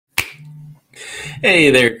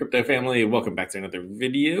Hey there, crypto family. Welcome back to another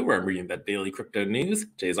video where I'm reading the daily crypto news.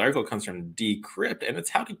 Today's article comes from Decrypt, and it's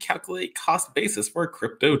how to calculate cost basis for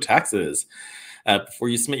crypto taxes. Before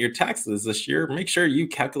you submit your taxes this year, make sure you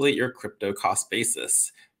calculate your crypto cost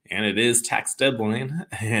basis. And it is tax deadline.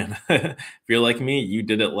 And if you're like me, you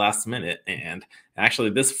did it last minute. And actually,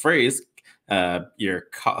 this phrase, calculate your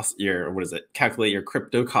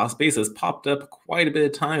crypto cost basis, popped up quite a bit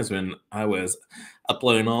of times when I was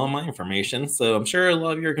uploading all my information. So I'm sure a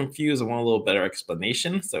lot of you are confused and want a little better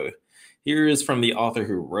explanation. So here is from the author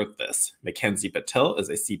who wrote this. Mackenzie Patel is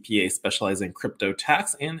a CPA specializing in crypto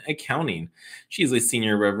tax and accounting. She's a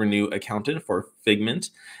senior revenue accountant for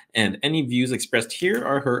Figment, and any views expressed here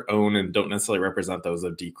are her own and don't necessarily represent those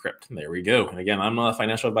of Decrypt. There we go. And again, I'm not a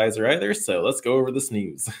financial advisor either, so let's go over this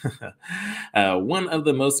news. One of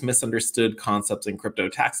the most misunderstood concepts in crypto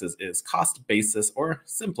taxes is cost basis, or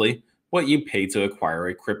simply what you pay to acquire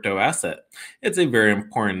a crypto asset. It's a very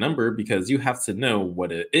important number because you have to know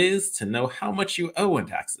what it is to know how much you owe in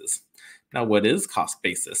taxes. Now, what is cost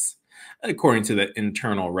basis? According to the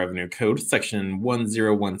Internal Revenue Code, Section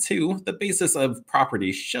 1012, the basis of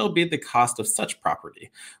property shall be the cost of such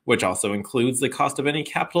property, which also includes the cost of any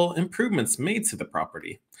capital improvements made to the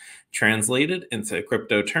property. Translated into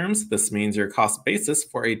crypto terms, this means your cost basis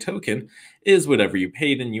for a token is whatever you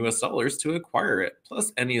paid in US dollars to acquire it,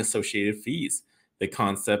 plus any associated fees. The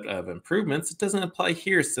concept of improvements doesn't apply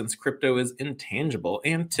here since crypto is intangible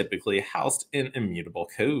and typically housed in immutable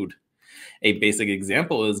code. A basic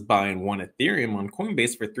example is buying one Ethereum on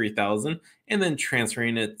Coinbase for $3,000 and then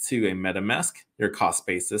transferring it to a MetaMask. Your cost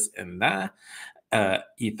basis in that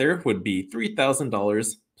Ether would be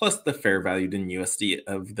 $3,000 plus the fair valued in USD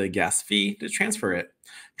of the gas fee to transfer it.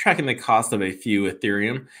 Tracking the cost of a few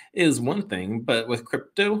Ethereum is one thing, but with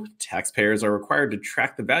crypto, taxpayers are required to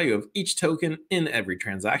track the value of each token in every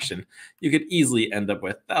transaction. You could easily end up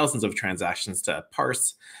with thousands of transactions to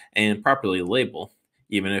parse and properly label.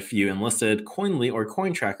 Even if you enlisted Coinly or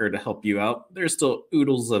CoinTracker to help you out, there's still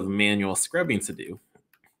oodles of manual scrubbing to do.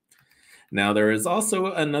 Now, there is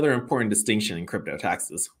also another important distinction in crypto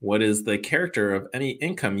taxes. What is the character of any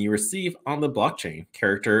income you receive on the blockchain?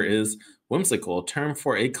 Character is whimsical term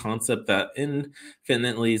for a concept that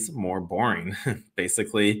infinitely is more boring.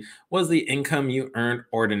 Basically, was the income you earned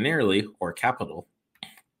ordinarily or capital?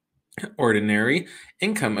 Ordinary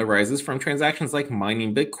income arises from transactions like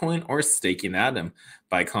mining Bitcoin or staking Atom.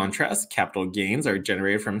 By contrast, capital gains are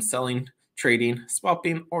generated from selling, trading,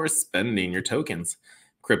 swapping, or spending your tokens.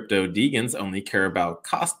 Crypto degens only care about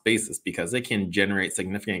cost basis because they can generate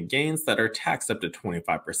significant gains that are taxed up to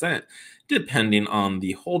 25%, depending on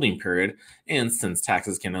the holding period. And since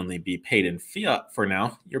taxes can only be paid in fiat for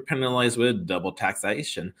now, you're penalized with double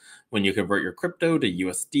taxation when you convert your crypto to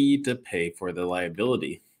USD to pay for the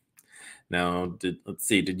liability. Now,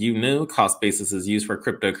 did you know cost basis is used for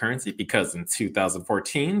cryptocurrency? Because in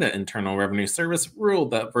 2014, the Internal Revenue Service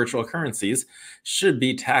ruled that virtual currencies should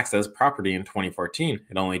be taxed as property in 2014.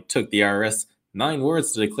 It only took the IRS 9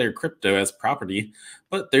 words to declare crypto as property,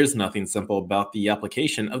 but there's nothing simple about the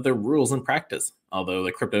application of the rules in practice. Although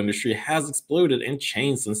the crypto industry has exploded and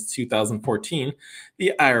changed since 2014,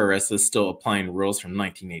 the IRS is still applying rules from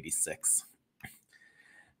 1986.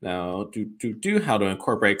 Now, how to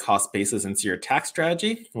incorporate cost basis into your tax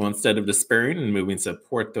strategy? Well, instead of despairing and moving to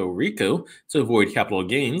Puerto Rico to avoid capital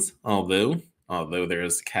gains, although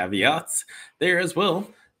there's caveats there as well,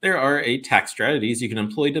 there are tax strategies you can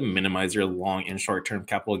employ to minimize your long and short-term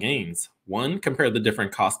capital gains. 1, compare the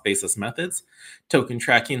different cost basis methods. Token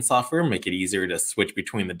tracking software make it easier to switch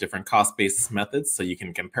between the different cost basis methods so you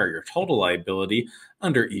can compare your total liability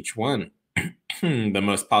under each one. The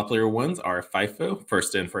most popular ones are FIFO,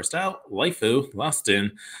 first in, first out, LIFO, last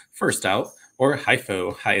in, first out, or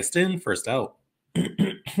HIFO, highest in, first out.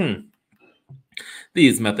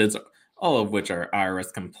 These methods, all of which are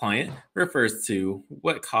IRS compliant, refers to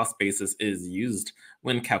what cost basis is used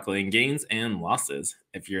when calculating gains and losses.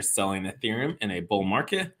 If you're selling Ethereum in a bull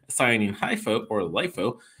market, assigning HIFO or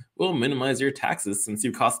LIFO will minimize your taxes since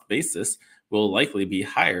your cost basis will likely be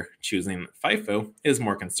higher. Choosing FIFO is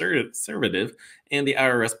more conservative, and the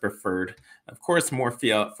IRS preferred, of course, more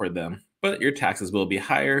fiat for them, but your taxes will be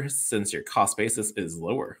higher since your cost basis is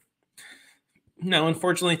lower. Now,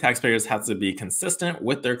 unfortunately, taxpayers have to be consistent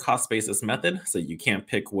with their cost basis method, so you can't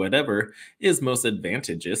pick whatever is most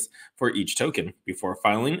advantageous for each token. Before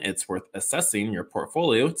filing, it's worth assessing your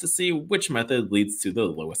portfolio to see which method leads to the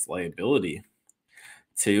lowest liability.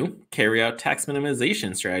 2. Carry out tax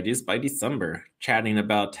minimization strategies by December. Chatting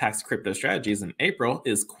about tax crypto strategies in April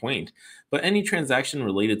is quaint, but any transaction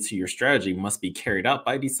related to your strategy must be carried out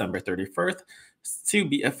by December 31st to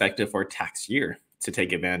be effective for tax year. To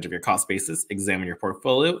take advantage of your cost basis, examine your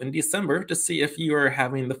portfolio in December to see if you are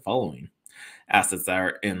having the following. Assets that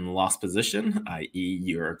are in loss position, i.e.,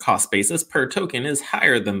 your cost basis per token is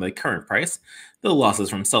higher than the current price. The losses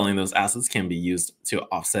from selling those assets can be used to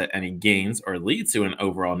offset any gains or lead to an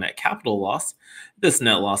overall net capital loss. This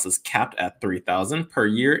net loss is capped at $3,000 per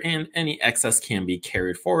year, and any excess can be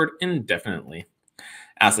carried forward indefinitely.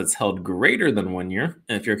 Assets held greater than 1 year.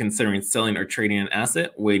 If you're considering selling or trading an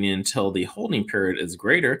asset, waiting until the holding period is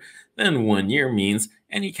greater than 1 year means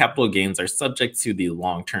any capital gains are subject to the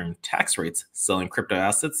long-term tax rates. Selling crypto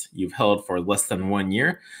assets you've held for less than 1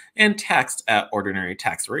 year and taxed at ordinary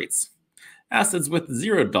tax rates. Assets with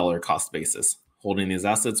 $0 cost basis. Holding these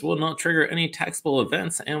assets will not trigger any taxable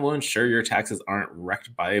events and will ensure your taxes aren't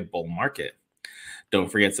wrecked by a bull market. Don't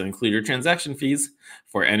forget to include your transaction fees.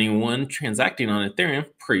 For anyone transacting on Ethereum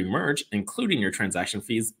pre-merge, including your transaction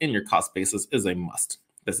fees in your cost basis is a must.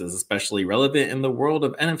 This is especially relevant in the world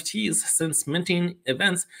of NFTs since minting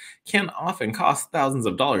events can often cost thousands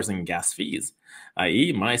of dollars in gas fees,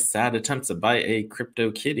 i.e. my sad attempt to buy a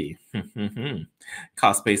crypto kitty.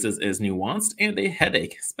 Cost basis is nuanced and a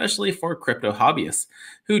headache, especially for crypto hobbyists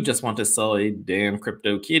who just want to sell a damn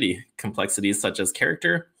crypto kitty. Complexities such as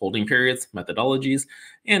character, holding periods, methodologies,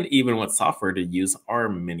 and even what software to use are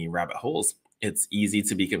many rabbit holes. It's easy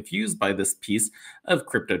to be confused by this piece of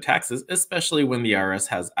crypto taxes, especially when the IRS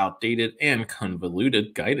has outdated and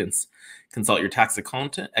convoluted guidance. Consult your tax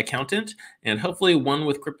accountant and hopefully one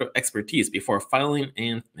with crypto expertise before filing,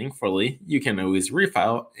 and thankfully, you can always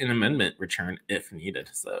refile an amendment return if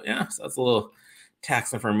needed. So that's a little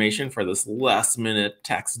tax information for this last minute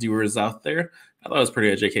tax doers out there. I thought it was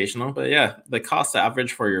pretty educational, but the cost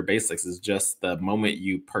average for your basics is just the moment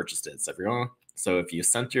you purchased it. So if you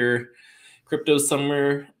sent your crypto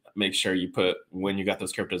somewhere, make sure you put when you got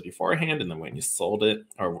those cryptos beforehand and then when you sold it,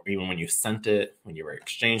 or even when you sent it, when you were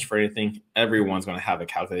exchanged for anything. Everyone's going to have it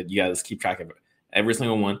calculated. You guys keep track of every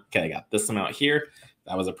single one. Okay, I got this amount here.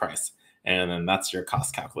 That was a price. And then that's your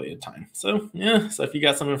cost calculated time. So so if you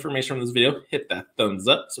got some information from this video, hit that thumbs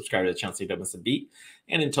up, subscribe to the channel so you don't miss a beat.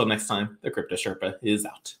 And until next time, the Crypto Sherpa is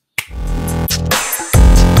out.